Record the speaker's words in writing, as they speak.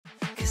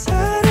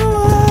I don't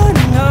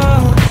wanna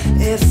know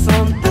if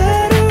I'm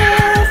better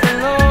off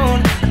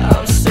alone.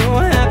 I'm so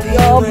happy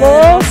when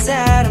I'm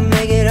sad. I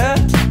make it up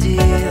to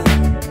deal.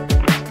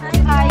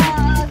 Hi,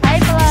 I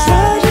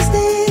just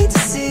need to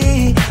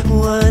see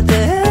what the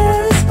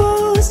hell it's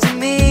supposed to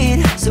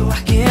mean, so I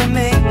can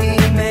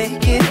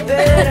make it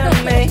better,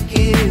 make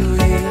it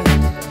real.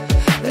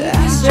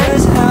 That's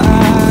just how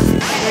I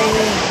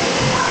feel.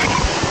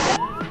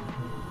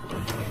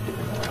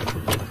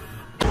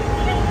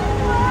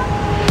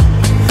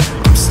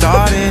 I'm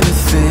starting to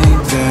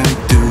think that I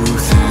do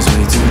things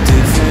way too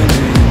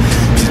differently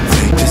to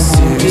take this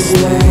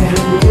seriously.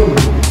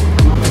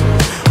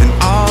 And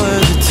all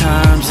of the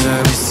times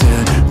that we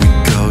said we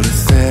go to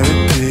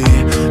therapy,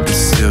 but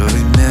still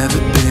we've never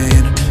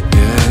been,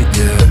 yeah.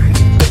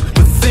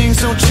 But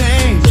things don't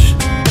change,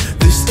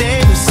 they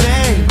stay the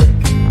same.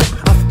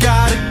 I've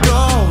gotta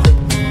go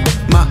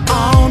my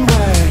own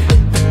way.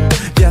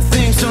 Yeah,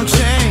 things don't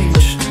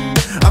change,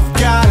 I've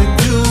gotta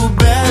do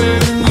better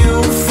than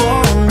you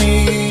for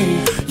me.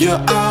 You're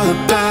all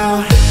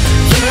about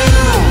you,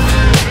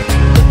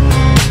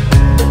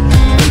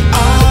 and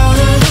all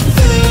of the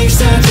things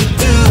that you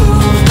do.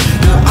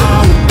 You're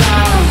all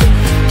about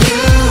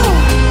you,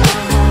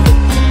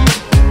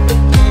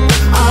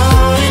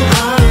 on and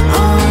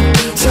on,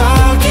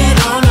 talking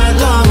all night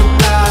long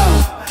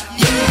about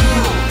you.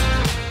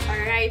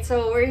 Alright,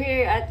 so we're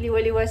here at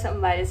Liwaliw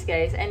Zambales,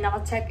 guys. And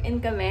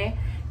naka-check-in kami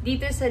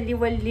dito sa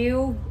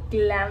Liwaliw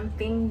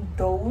Glamping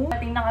Dome.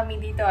 Dating na kami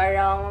dito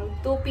around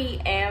 2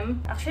 PM.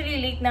 Actually,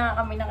 late na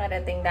nga kami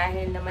nakarating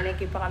dahil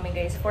namalaki pa kami,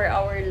 guys, for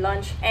our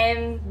lunch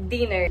and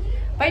dinner.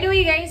 By the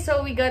way, guys,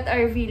 so we got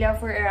our villa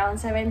for around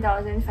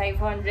 7,500.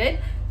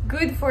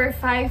 Good for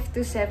 5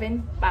 to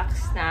 7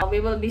 packs na. We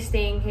will be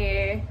staying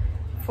here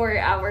for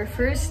our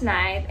first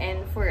night,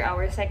 and for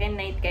our second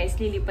night,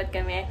 guys, lilipat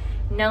kami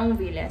ng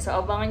villa. So,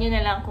 abangan nyo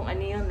na lang kung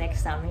ano yung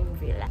next naming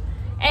villa.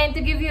 And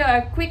to give you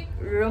a quick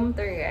room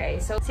tour,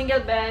 guys. So,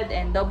 single bed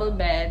and double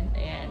bed.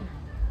 Ayan.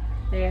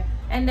 There.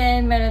 And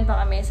then, meron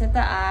pa kami sa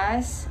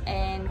taas.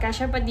 And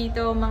kasya pa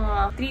dito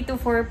mga 3 to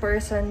 4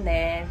 person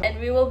din. And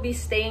we will be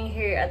staying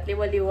here at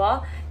Liwaliw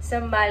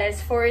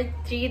Zambales for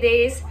 3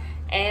 days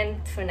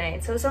and 2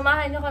 nights. So,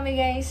 samahan nyo kami,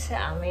 guys,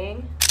 sa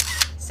aming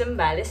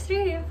Zambales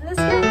trip. Let's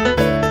go!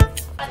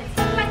 Hi,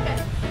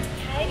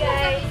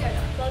 guys!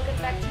 Welcome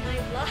back to my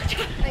vlog.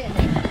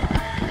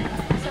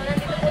 So,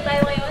 nandito po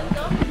tayo ngayon,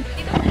 no?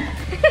 Dito po.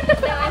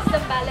 Sa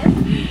Zambales.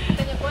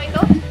 Kanya po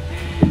ito.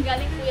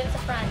 Galing po yan sa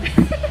France.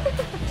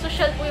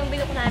 Social po yung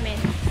binok namin.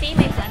 See,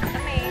 may plans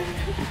kami.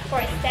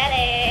 For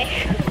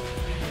aesthetic.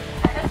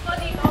 Tapos po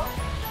dito,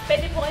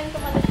 pwede po kayong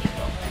tumalon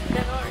dito.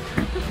 Ganon.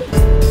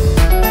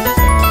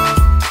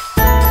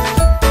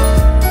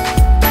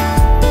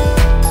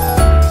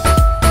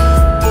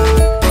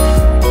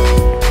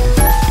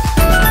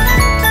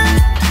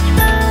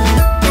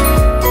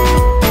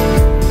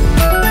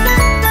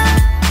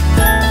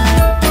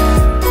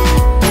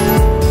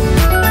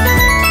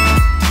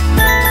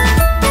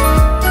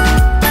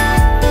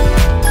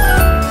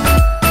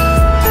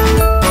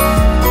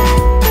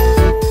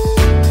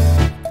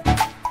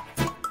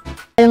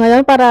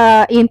 Ngayon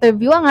para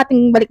i-interview ang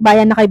ating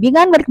balikbayan na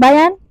kaibigan.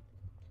 Balikbayan,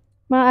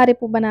 maaari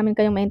po ba namin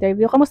kayong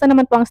ma-interview? Kamusta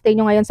naman po ang stay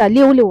nyo ngayon sa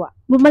Liwaliw?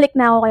 Bumalik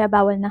na ako kaya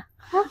bawal na.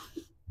 Ha?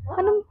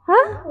 Anong,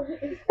 ha?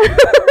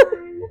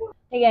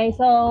 Hey guys,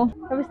 so,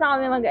 tapos na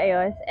kami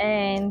mag-ayos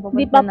and pupunta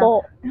Di pa na.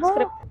 po.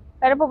 Script.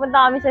 Pero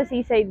pupunta kami sa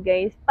seaside,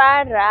 guys,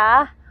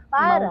 para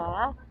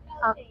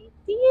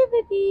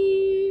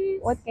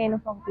activities. What kind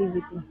of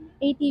activity?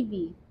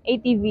 ATV.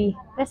 ATV.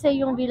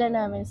 Kasi yung villa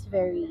namin is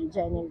very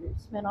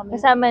generous. Meron kami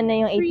Kasama na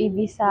yung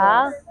ATV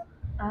sa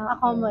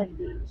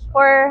accommodation.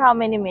 for how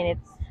many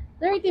minutes?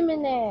 30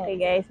 minutes. Okay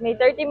guys, may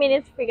 30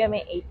 minutes free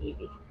kami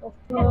ATV.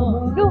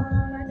 Oh. Go!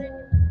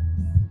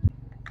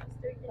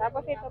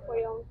 Tapos ito po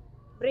yung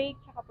break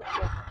tsaka push.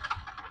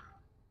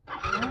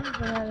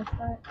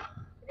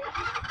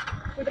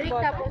 Break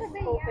tapos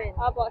open.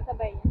 Opo,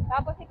 sabay yan.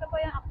 Tapos ito po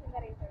yung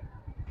accelerator.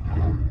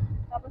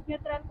 Tapos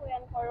neutral po yan,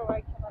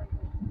 forward tsaka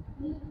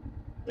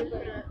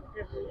reverse.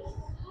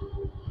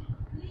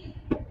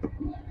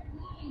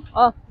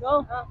 Oh,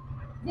 go!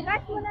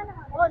 Dilat mo na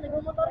naman. Oh,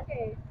 nagmumotor ka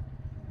eh.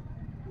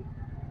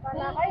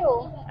 Para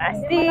kayo.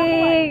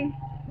 Astig!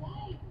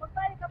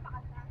 Magbalik ka pa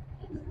kasa.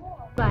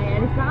 Bye,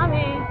 alis na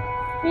kami.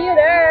 See you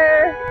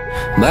there!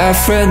 My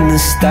friend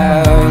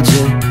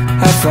nostalgia,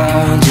 I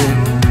found you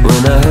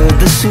when I heard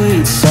the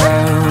sweet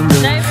sound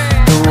of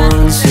the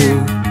ones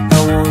who I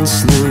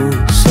once knew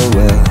so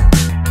well.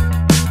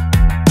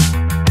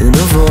 In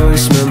a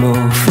voice memo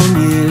from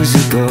years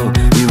ago,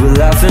 we were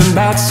laughing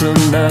about some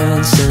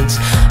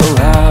nonsense. Oh,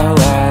 how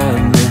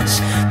I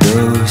miss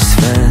those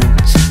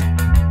friends.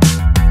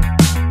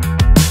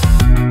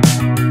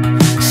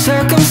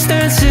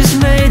 Circumstances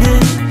made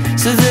it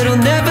so that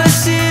I'll never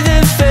see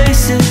their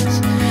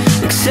faces,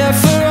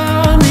 except for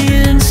on the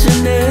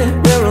internet,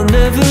 where I'll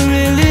never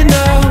really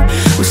know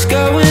what's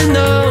going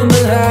on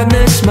behind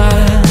their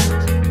smiles.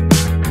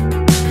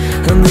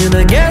 I mean,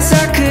 I guess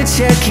I could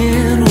check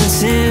in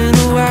once in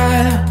a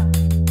while.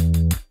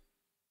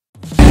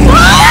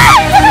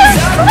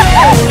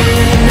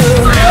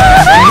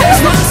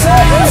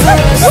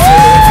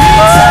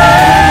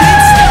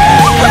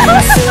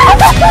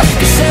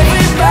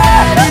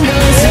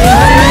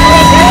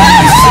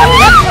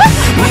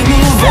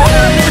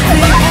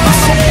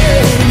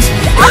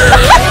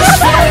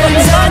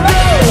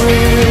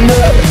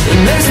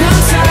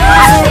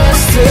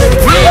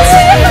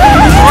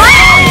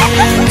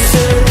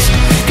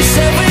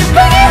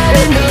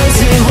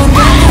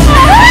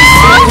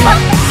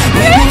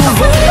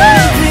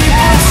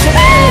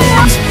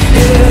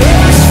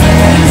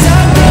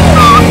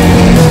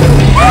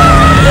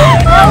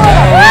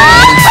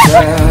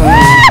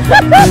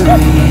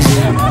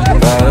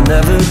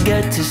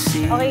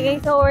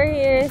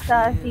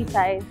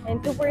 guys.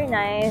 And super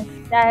nice.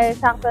 Dahil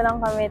sakto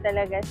lang kami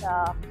talaga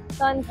sa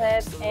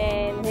sunset.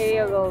 And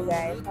here you go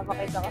guys.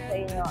 Napakita ko sa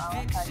inyo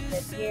ang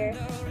sunset here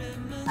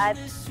at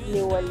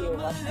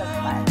Liwaliw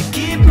Zambales.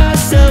 Keep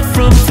myself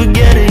from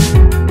forgetting.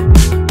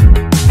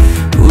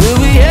 Will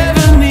we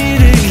ever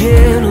meet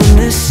again on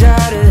this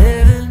side of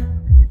heaven?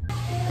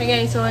 Okay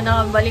guys, so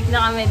nakabalik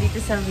na kami dito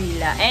sa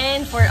villa.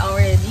 And for our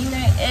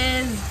dinner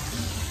is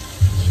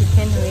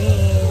chicken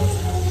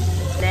wings.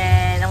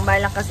 Then, ang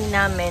balak kasi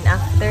namin,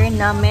 after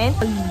namin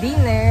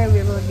dinner,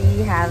 we will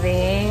be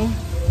having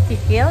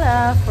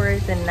tequila for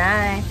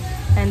tonight.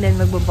 And then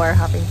magbo-bar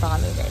hopping pa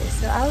kami guys.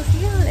 So I'll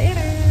see you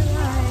later.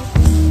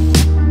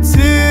 Bye!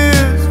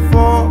 Tears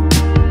fall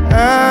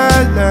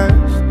at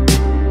last.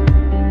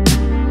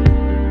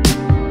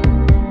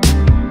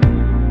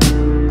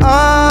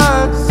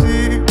 I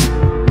see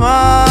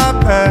my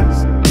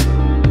past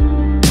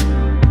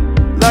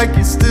like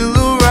it's still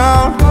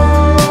around.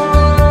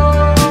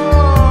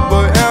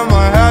 But am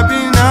I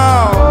happy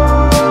now?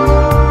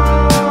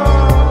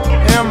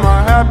 Am I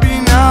happy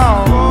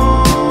now?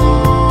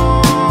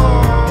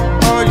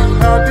 Are you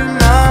happy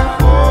now?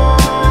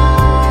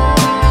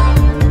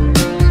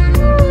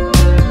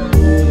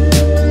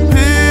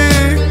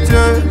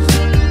 Pictures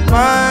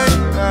might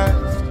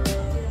last.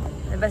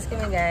 Labas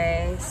kami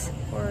guys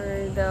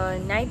for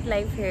the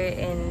nightlife here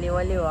in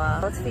Liwaliw.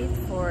 Outfit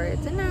for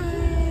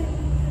tonight.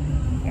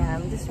 Yeah,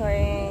 I'm just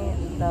wearing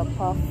the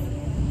puff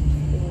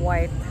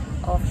white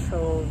off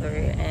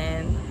shoulder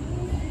and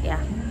yeah,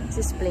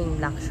 just plain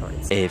black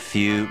shorts. A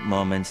few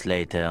moments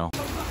later.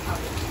 Alright.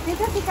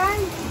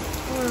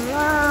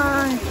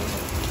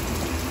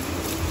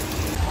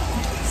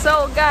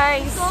 So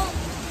guys,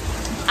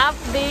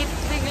 update,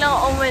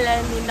 biglang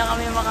umulan, hindi na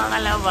kami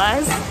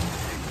makakalabas.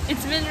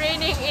 It's been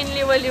raining in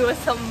Liwaliw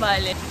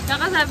Zambales.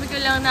 Kakasabi ko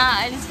lang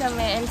na aalis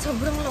kami and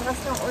sobrang lakas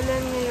ng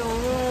ulan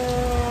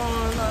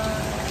ngayon.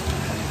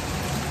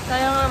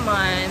 Sayang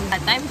naman.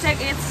 Time check,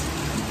 it's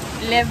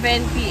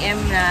 11 PM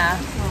na.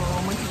 So,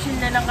 mag-chill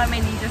na lang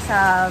kami dito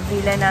sa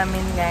villa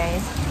namin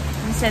guys.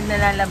 Instead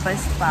na lalabas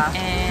pa.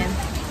 And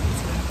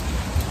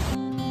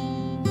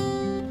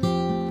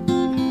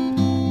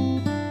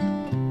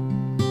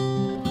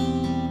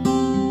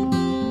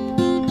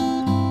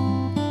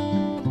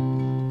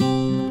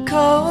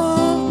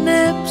Cold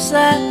nips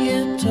at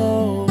your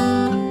toes.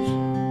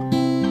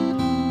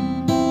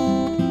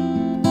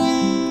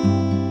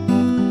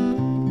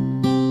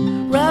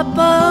 Wrap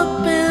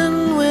up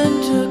in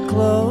winter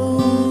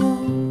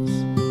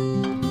clothes.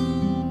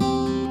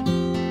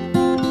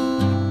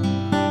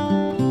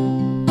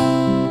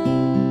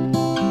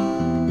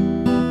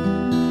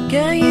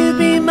 Can you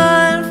be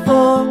mine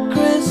for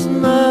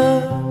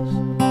Christmas?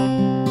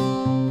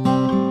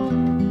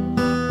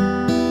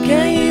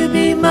 Can you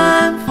be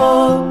mine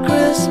for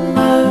Christmas?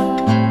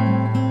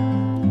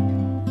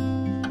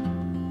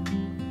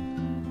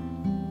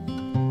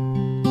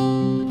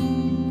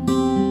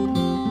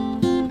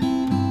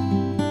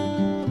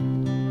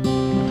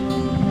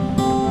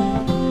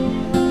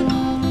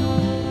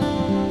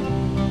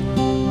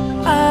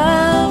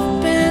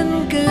 I've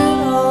been good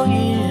all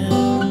year.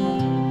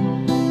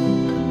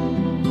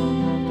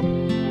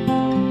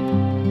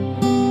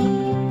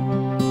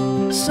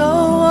 So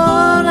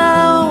what I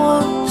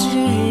want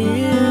to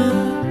hear.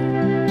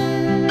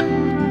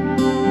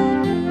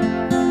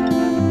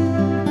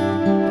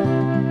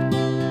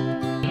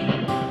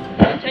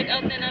 check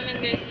out na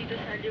namin guys dito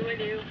sa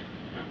Liwaliw.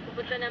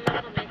 Pupunta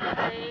naman kami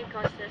kay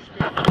Costas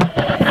din.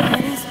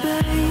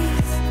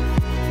 Space,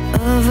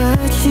 a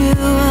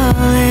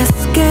virtual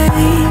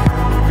escape.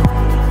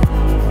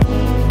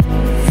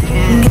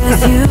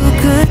 Guess you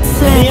could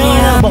say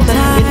I'm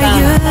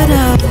tired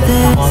of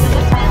this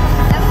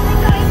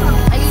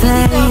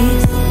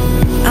place.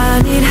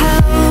 I need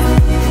help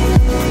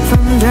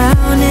from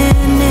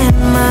drowning in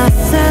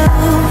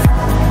myself.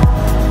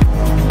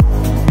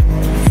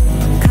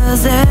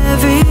 'Cause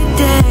every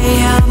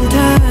day I'm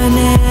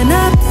turning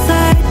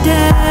upside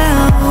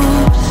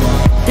down,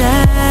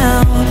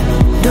 down.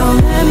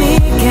 Don't let me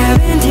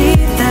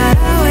guarantee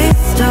that I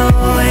waste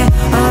away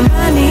on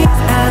my knees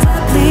as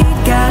I plead.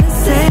 Gotta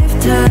save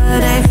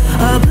today.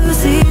 A blue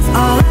sea's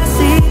all I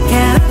see.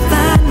 Can I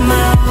find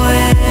my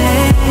way?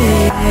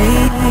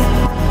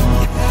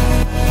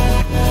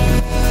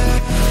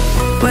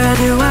 Where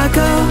do I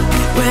go?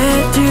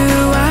 Where do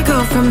I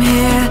go from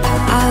here?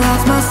 I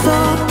lost my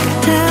soul.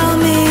 Tell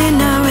me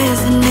now,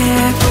 isn't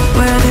it?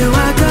 Where do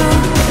I go?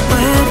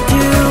 Where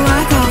do I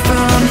go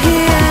from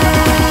here?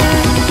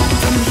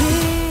 From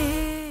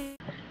here.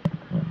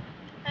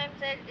 Time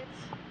check,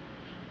 it's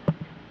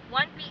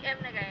 1 PM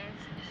na guys.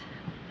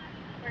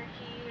 We're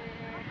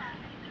here.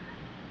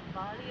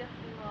 Valley of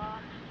Liwa.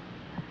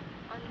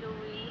 On the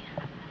way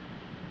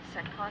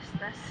sa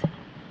Costas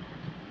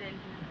del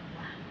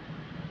Liwa.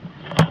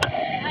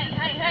 Hi!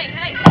 Hi! Hi!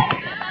 Hi!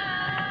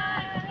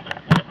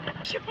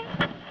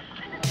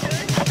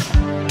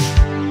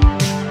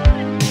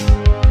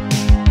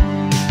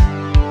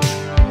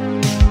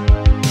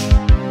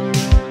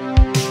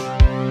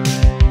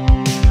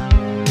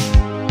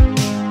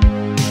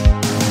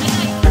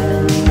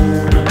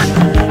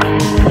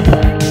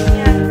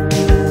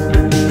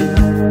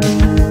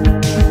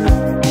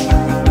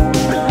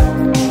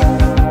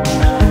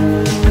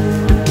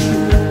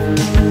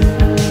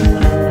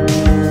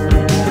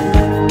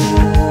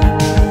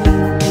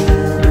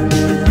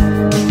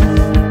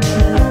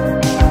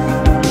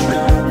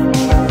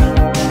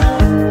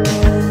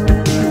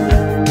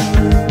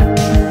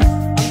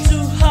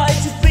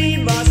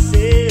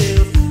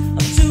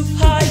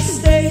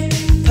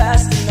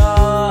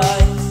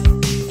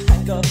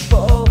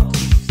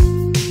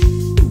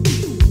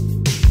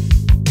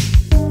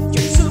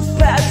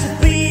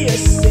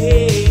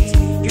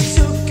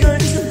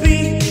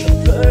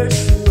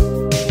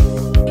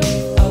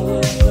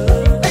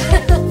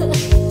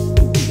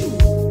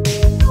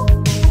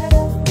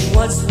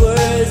 What's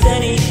worth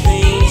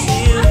anything to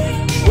you?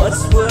 What's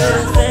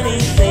worth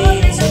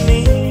anything to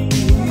me?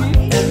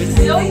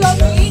 Everything means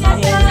nothing.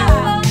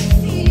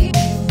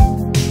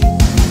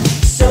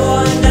 So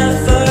I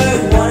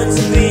never wanted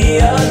to be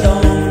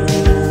alone,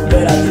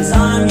 but at the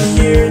time you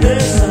hear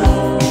this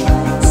song,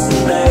 it's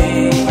too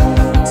late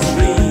to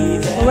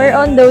breathe. We're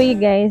on the way,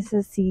 guys, sa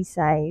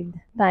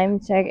seaside.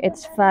 Time check,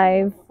 it's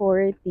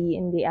 5:40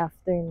 in the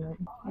afternoon.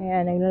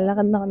 Ayan,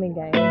 naglalakad na kami,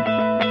 guys.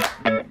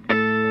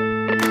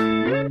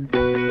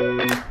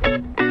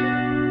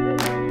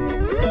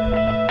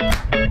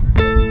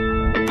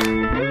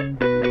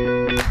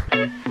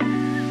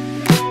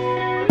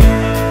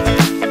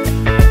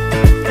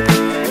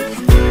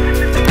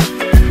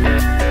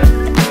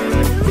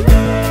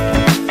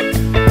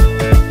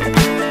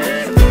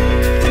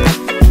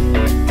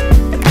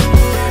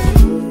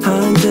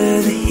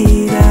 Under the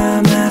heat,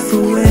 I'm half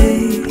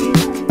awake.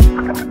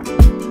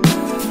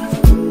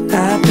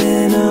 I've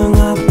been hung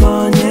up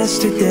on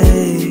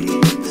yesterdays.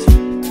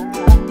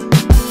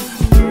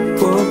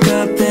 Woke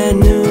up at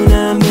noon,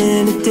 I'm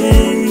in a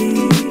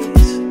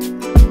daze.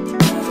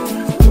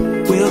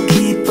 We'll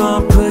keep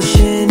on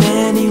pushing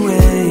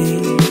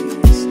anyways.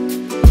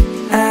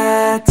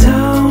 I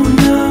don't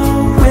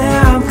know where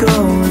I'm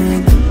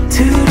going.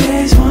 2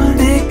 days, one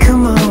big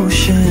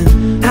commotion.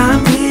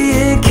 I'm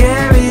being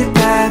carried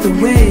by the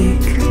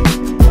wake.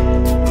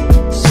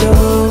 So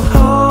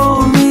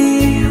hold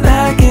me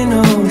like an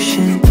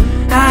ocean.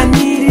 I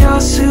need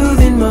your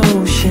soothing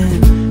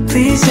motion.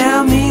 Please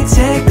help me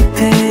take the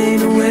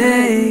pain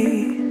away.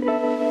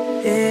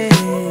 Yeah.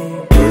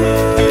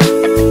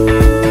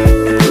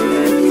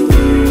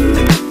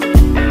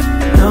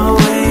 No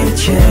way to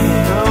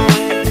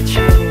change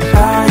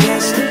our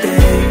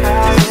yesterdays.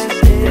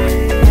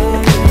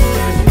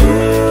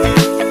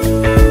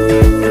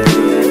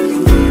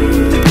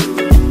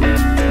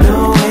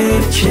 No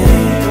way to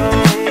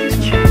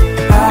change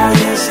our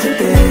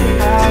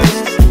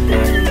yesterdays.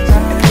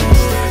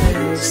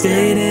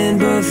 Stayed in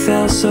but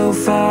felt so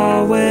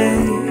far away.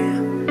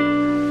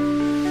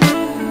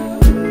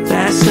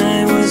 Last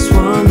night was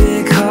one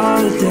big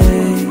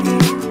holiday.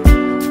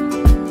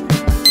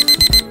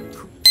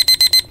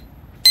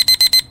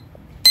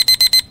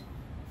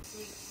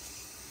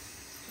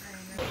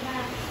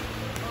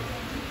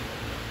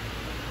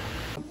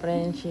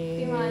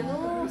 Friendship.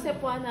 Ano,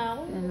 sepuan na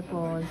ako.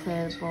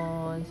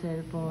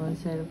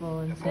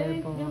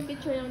 Cellphone. Yung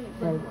picture yung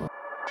Cellphone.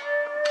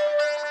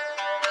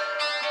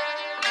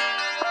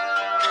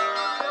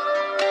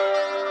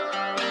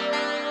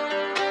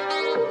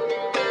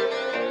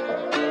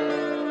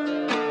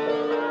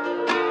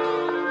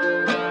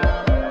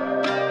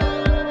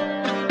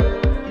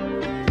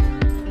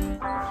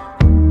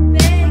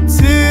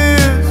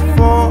 Tears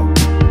fall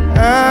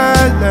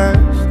at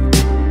last.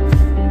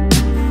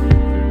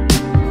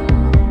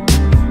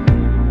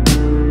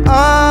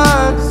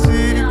 I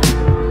see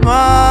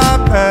my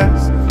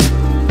past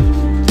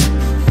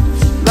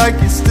like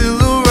it's still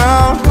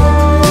around.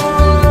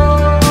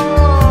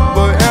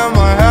 But am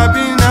I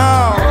happy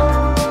now?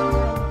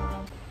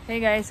 Hey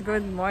guys,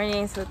 good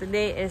morning. So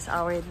today is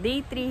our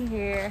day 3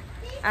 here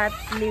at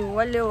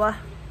Liwaliw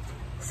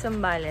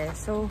Zambales.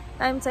 So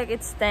time check,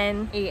 it's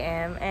 10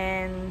 AM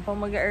and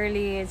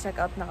mag-early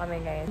check out na kami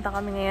ngayon. Punta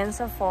kami ngayon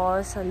sa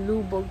falls, sa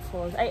Lubog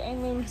Falls. I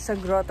mean sa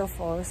Grotto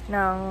Falls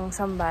ng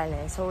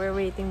Zambales. So we're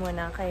waiting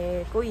muna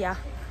kay Kuya,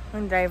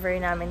 yung driver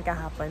namin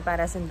kahapon,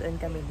 para sunduin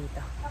kami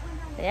dito.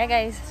 So yeah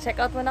guys, check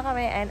out muna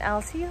kami and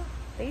I'll see you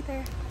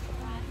later.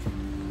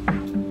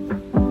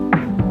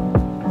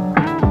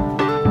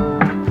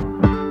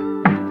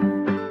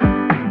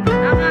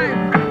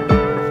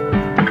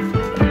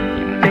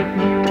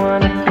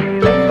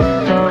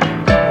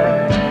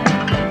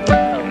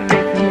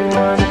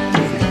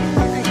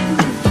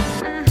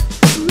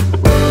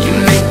 You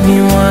make me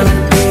wanna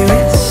be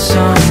with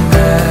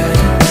somebody,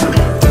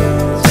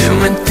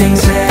 doing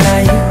things that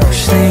I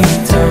usually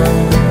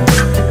don't.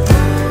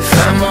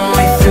 Find my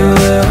way through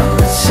the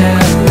hotel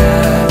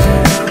lobby,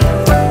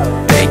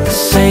 ain't the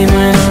same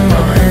when I'm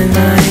on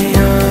my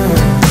own.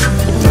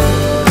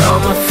 All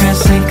my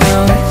friends think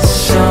I'm with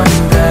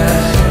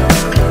somebody,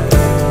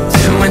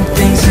 doing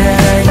things that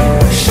I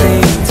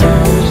usually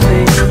don't.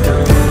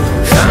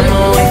 Find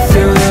my way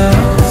through the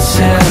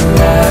hotel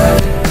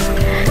lobby.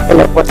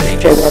 Hello po sa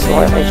Trevor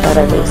mo. May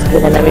shara news. Doon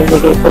na namin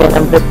bigay po yan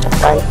ang brief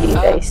tsaka panty,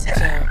 guys.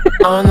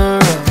 On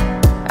the road,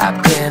 I've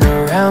been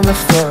around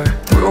before.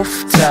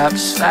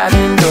 Rooftops,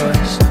 sliding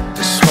doors.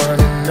 Just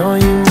wanna know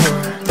you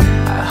more.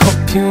 I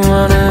hope you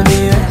wanna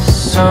be with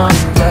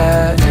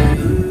somebody,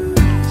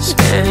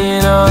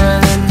 spending all of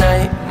the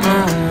night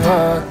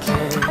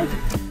moonwalking.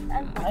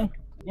 Ay,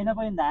 yun na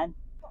po yung daan?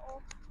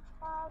 Oo.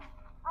 Pag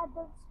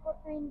adults po,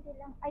 20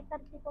 lang. Ay,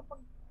 30 po. Pag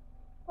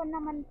ko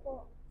naman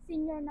po,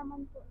 senior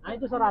naman po. Ah,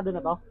 ito sarado na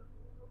to?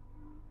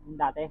 Yung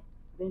dati?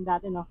 Ito yung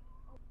dati, no?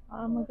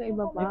 Ah,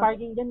 magkaiba May pa.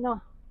 parking dyan, no?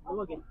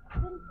 Huwag eh.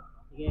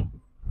 Sige.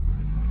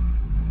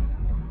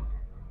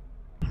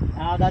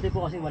 Ah, dati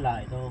po kasi wala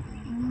ito.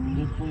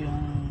 Doon po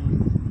yung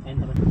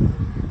entrance.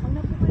 Ano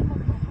po kayo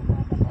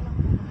magpapagpapag lang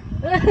po?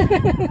 Nalate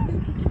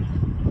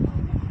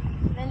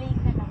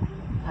na lang.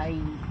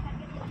 Ay.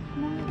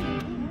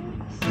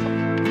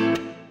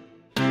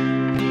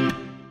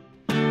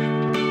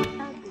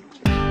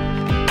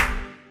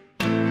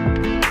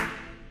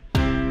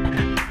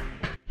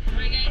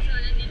 Okay guys, so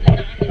nandito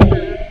na kami sa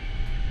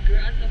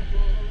Grotto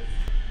Falls.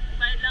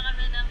 Bayad lang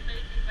kami ng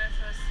 30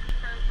 pesos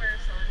per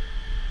person.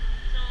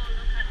 So,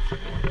 look at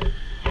this.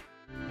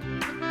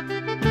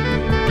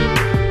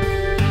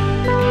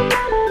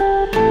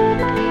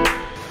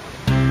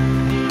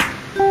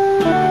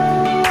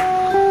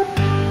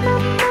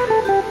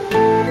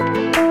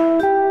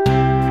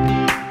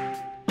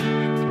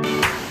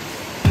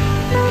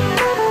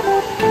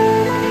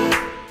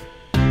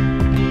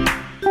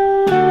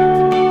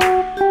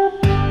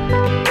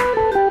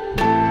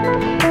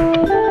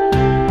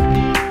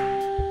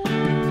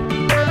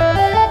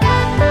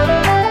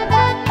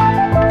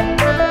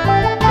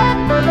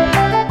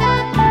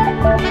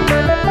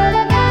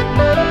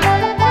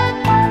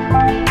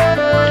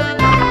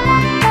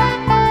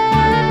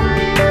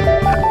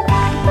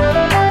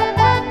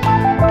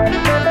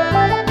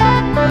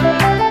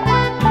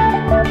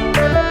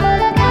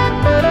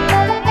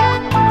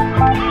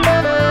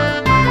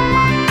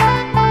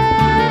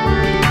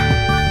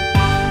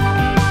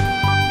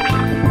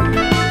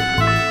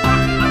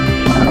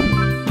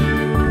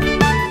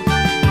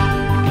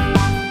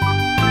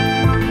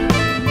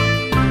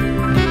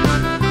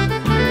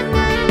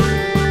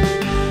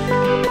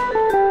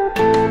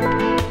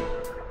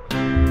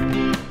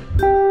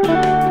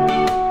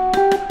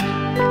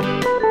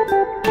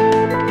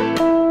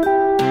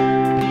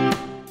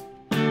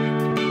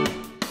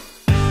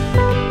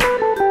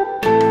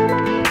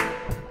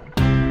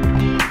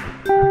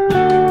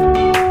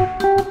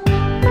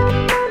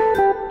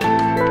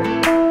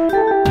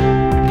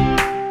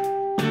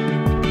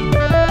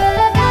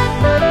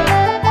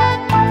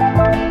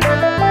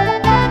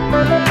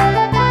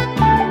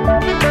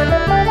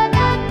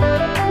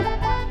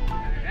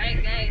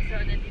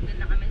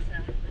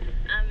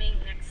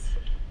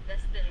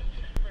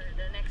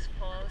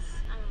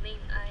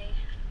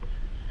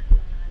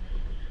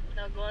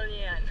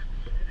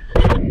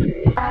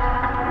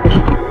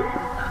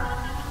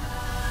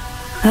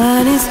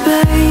 Honey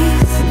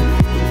space,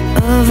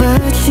 a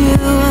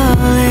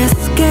virtual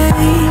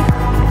escape.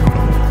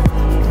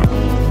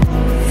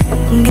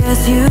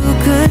 Guess you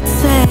could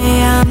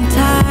say I'm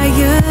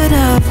tired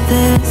of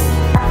this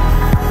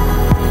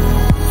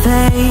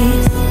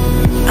phase.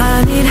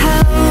 I need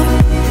help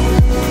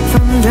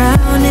from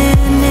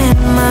drowning in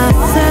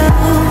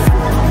myself,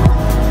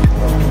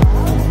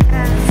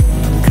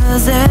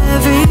 'cause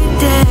every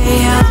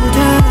day I'm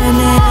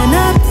turning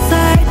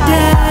upside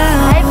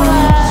down.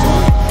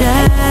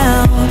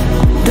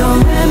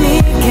 Don't let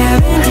me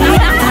guarantee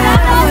that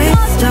I'll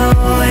waste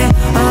away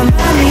on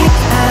my knees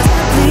as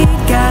I bleed.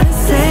 Gotta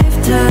save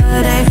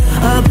today.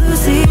 A blue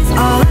sea's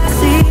all I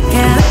see.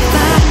 Can't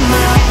find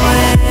my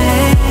way.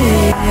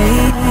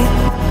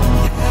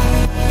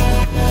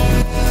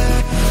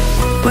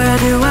 Where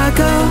do I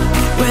go?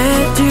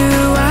 Where do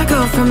I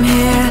go from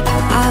here?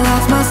 I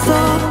lost my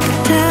soul.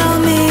 Tell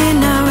me